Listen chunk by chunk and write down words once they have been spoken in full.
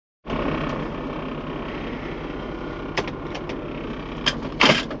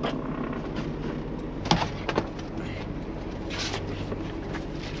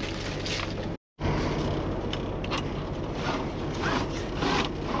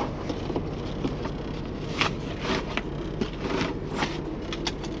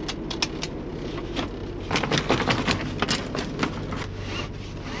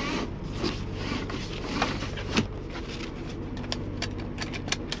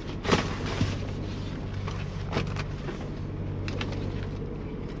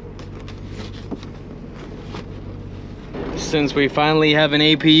since we finally have an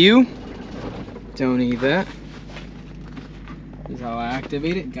APU, don't need that. This is how I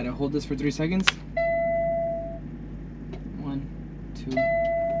activate it. Gotta hold this for 3 seconds. 1, 2, 3.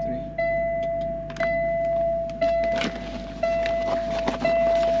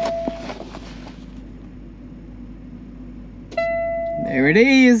 There it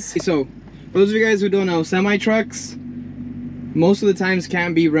is. So, for those of you guys who don't know, semi trucks most of the times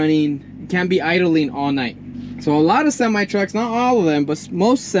can't be idling all night. So a lot of semi trucks, not all of them, but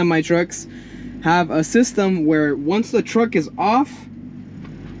most semi trucks have a system where once the truck is off,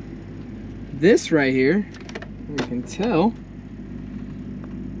 this right here, you can tell,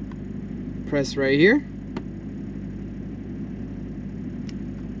 press right here.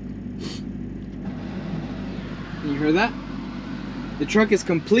 You heard that? The truck is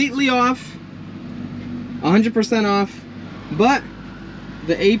completely off, 100% off, but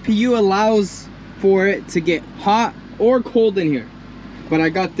the APU allows for it to get hot or cold in here. But I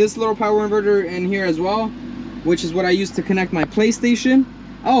got this little power inverter in here as well, which is what I use to connect my PlayStation.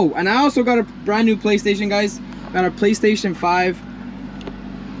 Oh, and I also got a brand new PlayStation, guys. Got a PlayStation 5.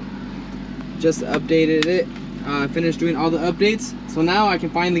 Just updated it. Finished doing all the updates. So now I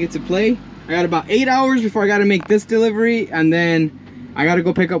can finally get to play. I got about 8 hours before I gotta make this delivery, and then I gotta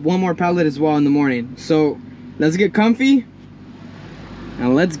go pick up one more pallet as well in the morning. So let's get comfy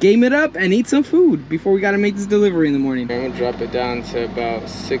and let's game it up and eat some food before we gotta make this delivery in the morning. I'm gonna drop it down to about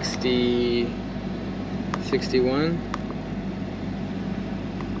 60, 61.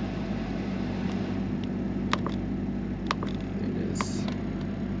 There it is.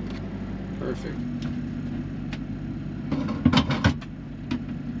 Perfect.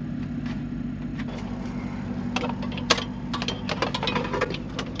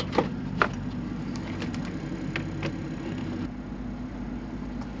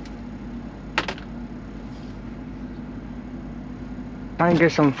 Time to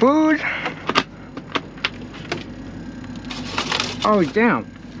get some food. Oh damn.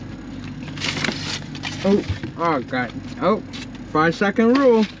 Oh god. Oh, 5-second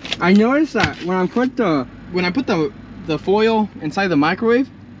rule. I noticed that when I put the foil inside the microwave,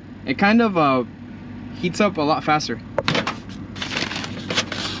 it kind of heats up a lot faster.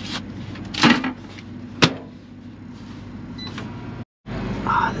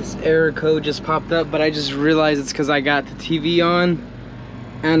 This error code just popped up, but I just realized it's because I got the TV on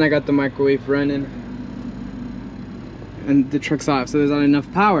and I got the microwave running and the truck's off, so there's not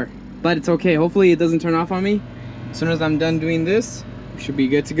enough power. But it's okay, hopefully it doesn't turn off on me. As soon as I'm done doing this, we should be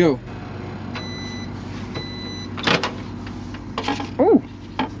good to go. Oh!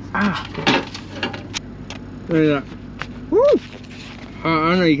 Ah! Look at that. Woo! Hot, I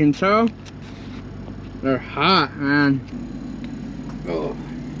don't know, you can tell. They're hot, man. Oh.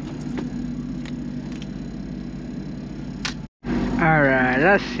 Alright,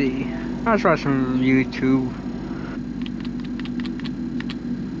 let's see. Let's watch some YouTube.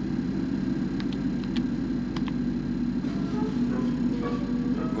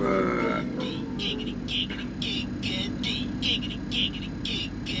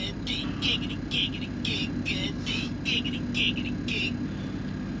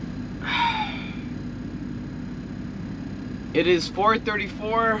 It is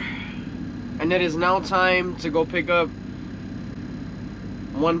 4:34 and it is now time to go pick up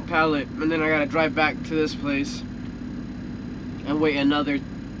one pallet, and then I gotta drive back to this place and wait another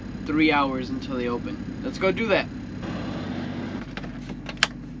 3 hours until they open. Let's go do that.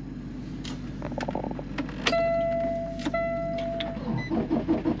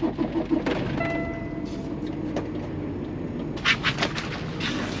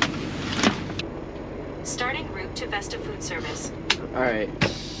 Starting route to Vesta Food Service. Alright.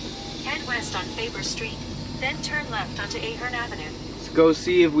 Head west on Faber Street, then turn left onto Ahern Avenue. Let's go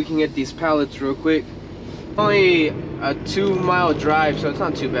see if we can get these pallets real quick. Only a 2-mile drive, so it's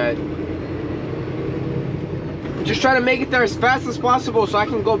not too bad. Just try to make it there as fast as possible so I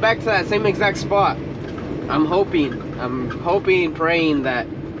can go back to that same exact spot. I'm hoping, praying that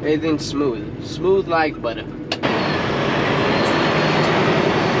everything's smooth. Smooth like butter.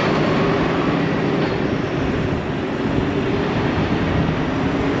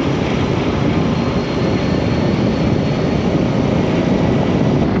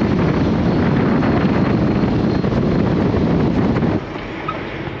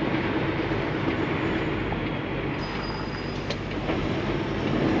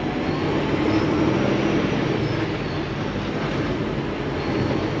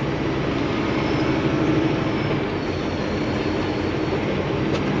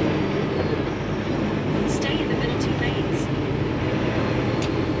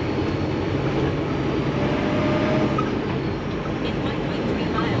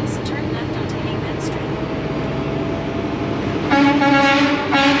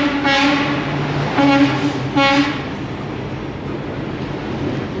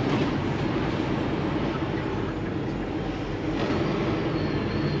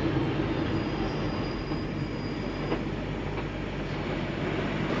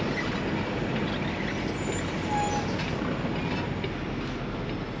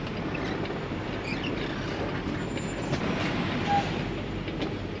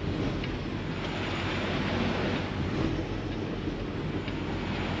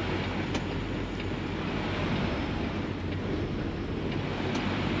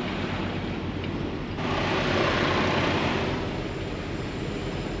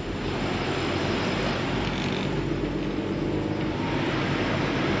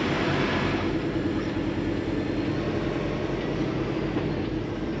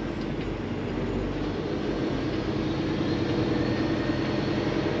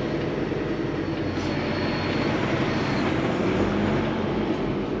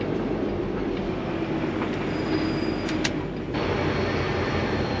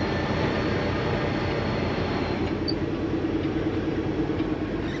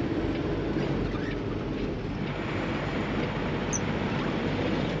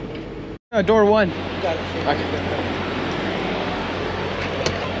 Door 1. Got it. Okay.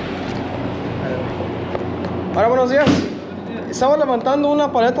 Hola, buenos días. Estaba levantando una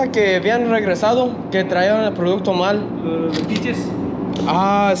paleta que habían regresado, que traían el producto mal. Los peaches.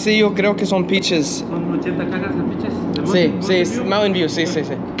 Ah, sí, yo creo que son peaches. Son 80 cajas de peaches. Sí, sí, Mountain View, sí, sí,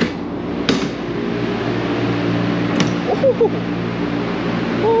 sí.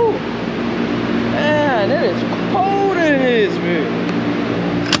 Man, it is cold in this, man.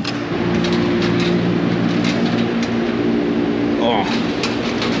 Oh.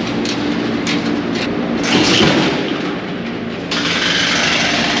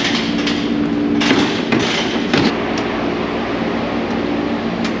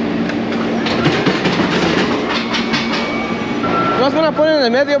 ¿Nos van a poner en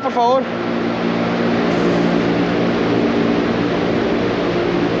el medio, por favor?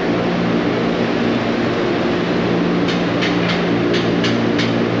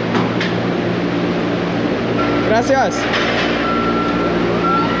 Gracias.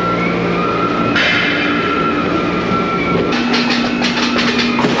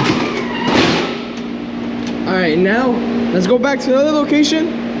 All right, now let's go back to another location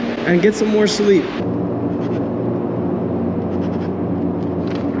and get some more sleep.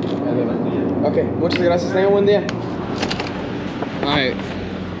 Okay, muchas gracias. Tenga buen día. All right,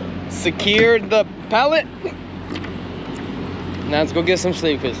 secured the pallet. Now let's go get some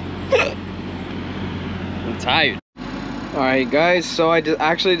sleep, cause I'm tired. All right, guys. So I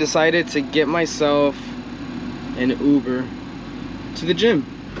actually decided to get myself an Uber to the gym.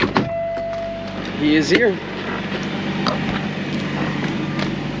 He is here.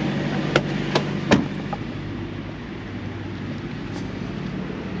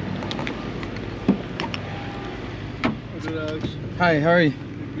 Hi, how are you?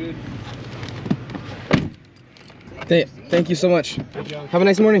 Good. Thank you so much. Have a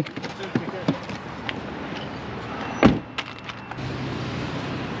nice morning.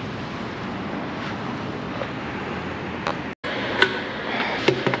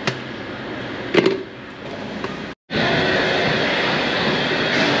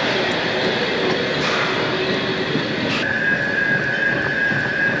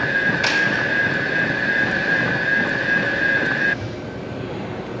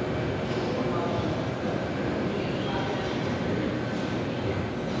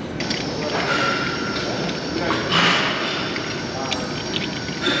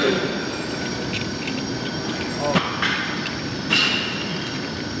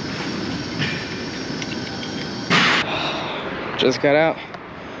 Just got out.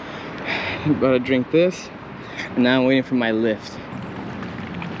 About to drink this. And now I'm waiting for my lift.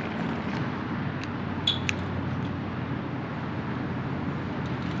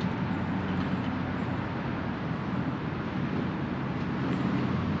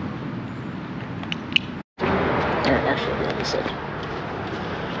 Alright, actually, I'll go this side.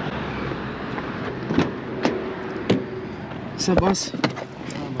 What's up, boss?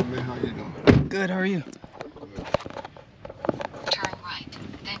 How you doing? Good, how are you? Turn right,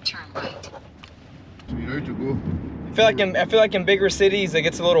 then turn right. So you ready to go? I feel like in bigger cities it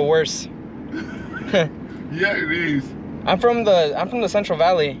gets a little worse. Yeah, it is. I'm from the Central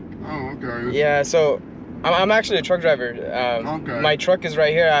Valley. Oh, okay. Yeah, so I'm actually a truck driver. Okay. My truck is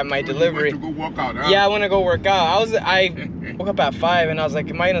right here at my So delivery. You went to go work out, huh? Yeah, I want to go work out. I woke up at 5 and I was like,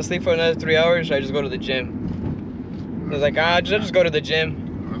 am I gonna sleep for another 3 hours? Or should I just go to the gym? I was like, I'll just go to the gym.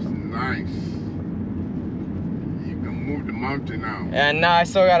 That's nice. You can move the mountain now. And now I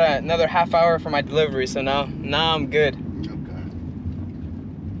still got another half hour for my delivery, so now I'm good. Okay.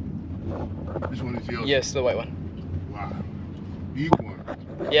 This one is yours? Yes, the white one. Wow. Big one.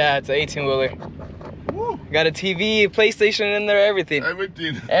 Yeah, it's an 18-wheeler. Woo. Got a TV, PlayStation in there, everything.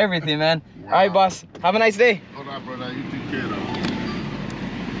 Everything. Everything, man. Wow. All right, boss. Have a nice day. All right, brother. You take care of it.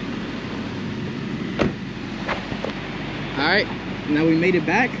 All right, now we made it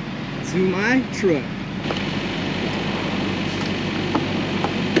back to my truck.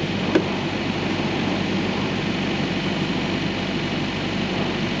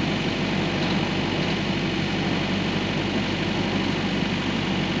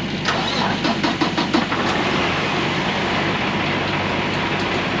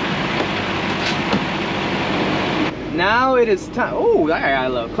 Now it is time. Oh, that guy got a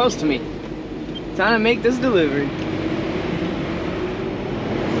little close to me. Time to make this delivery.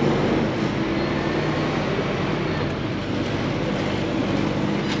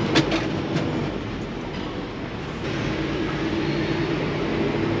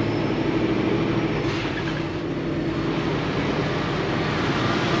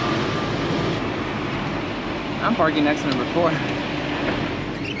 I'm parking next to number 4.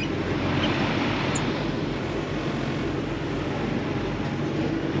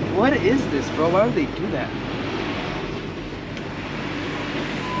 What is this, bro? Why would they do that?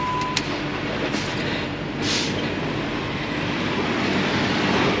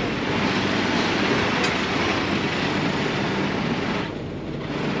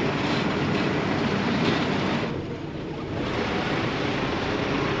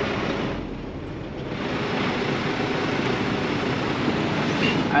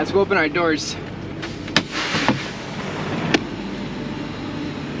 Let's go open our doors.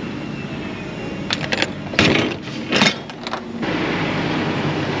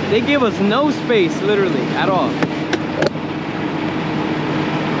 They gave us no space, literally, at all.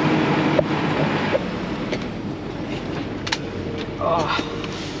 Oh.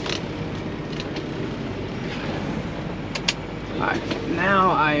 Alright,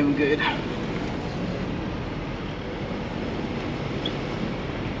 now I am good.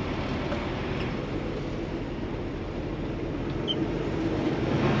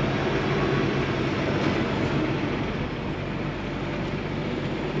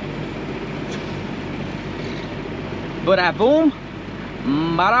 But boom,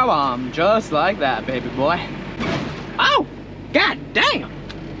 bada bum, just like that, baby boy. Oh, god damn!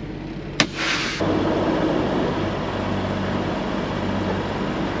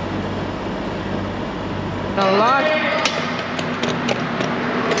 Unlock.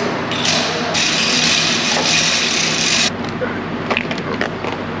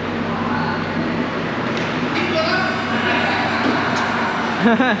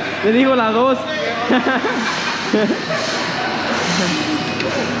 Le digo las dos.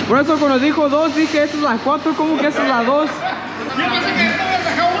 Por eso cuando dijo 2 dije esa es la 4, ¿cómo que esa es la 2? Yo pensé que esta me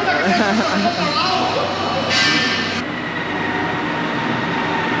dejaba una que estaba al otro lado.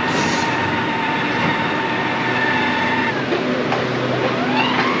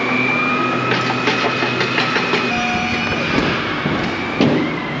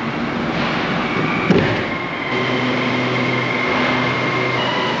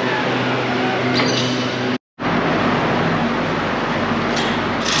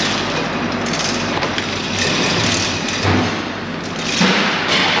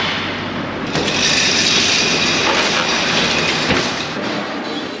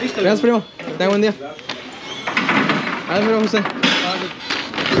 Gracias, primo. Tenga buen día. Gracias, bro, Jose.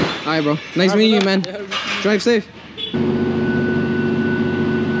 Alright, bro. Nice meeting you, man. Drive safe.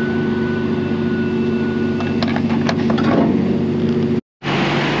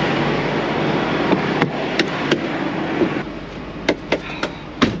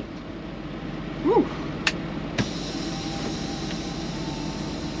 Woo.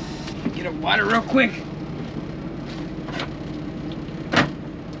 Get a water real quick.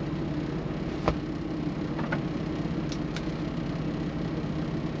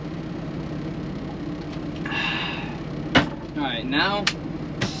 Alright, now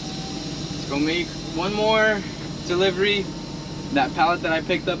let's go make one more delivery. That pallet that I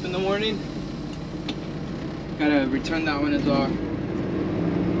picked up in the morning, gotta return that one as well.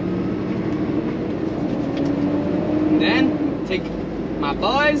 And then take my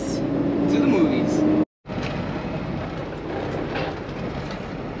boys to the movies.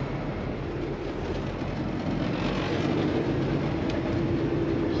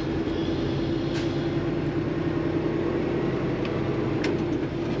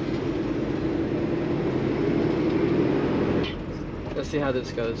 Let's see how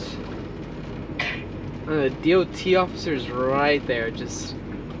this goes. The DOT officer is right there, just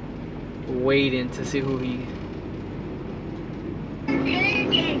waiting to see who he.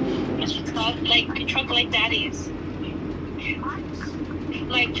 Like truck like daddy's.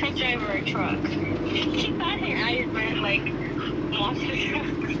 Like truck driver truck. She thought her eyes were like monster truck.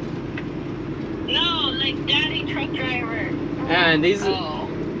 No, like daddy truck driver. And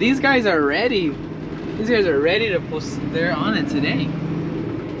these guys are ready. These guys are ready to post. They're on it today.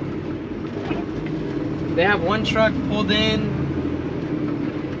 They have one truck pulled in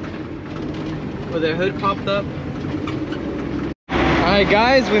with their hood popped up. Alright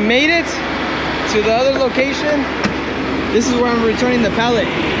guys, we made it to the other location. This is where I'm returning the pallet.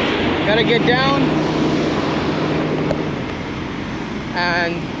 Gotta get down.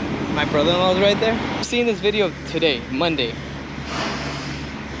 And my brother-in-law is right there. I'm seeing this video today, Monday.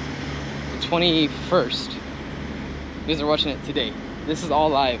 21st. You guys are watching it today. This is all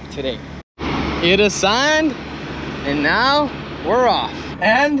live today. It is signed, and now we're off.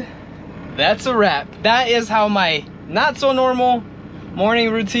 And that's a wrap. That is how my not so normal morning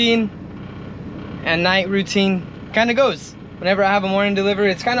routine and night routine kind of goes. Whenever I have a morning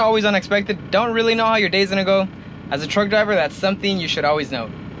delivery, it's kind of always unexpected. Don't really know how your day's gonna go. As a truck driver, that's something you should always know.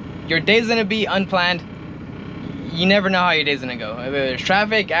 Your day's gonna be unplanned. you never know how your day's gonna go. If there's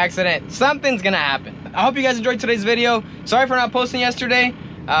traffic, accident, something's gonna happen. I hope you guys enjoyed today's video. Sorry for not posting yesterday.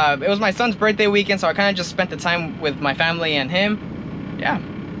 It was my son's birthday weekend, so I kind of just spent the time with my family and him. Yeah.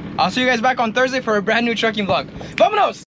 I'll see you guys back on Thursday for a brand new trucking vlog. Vamonos!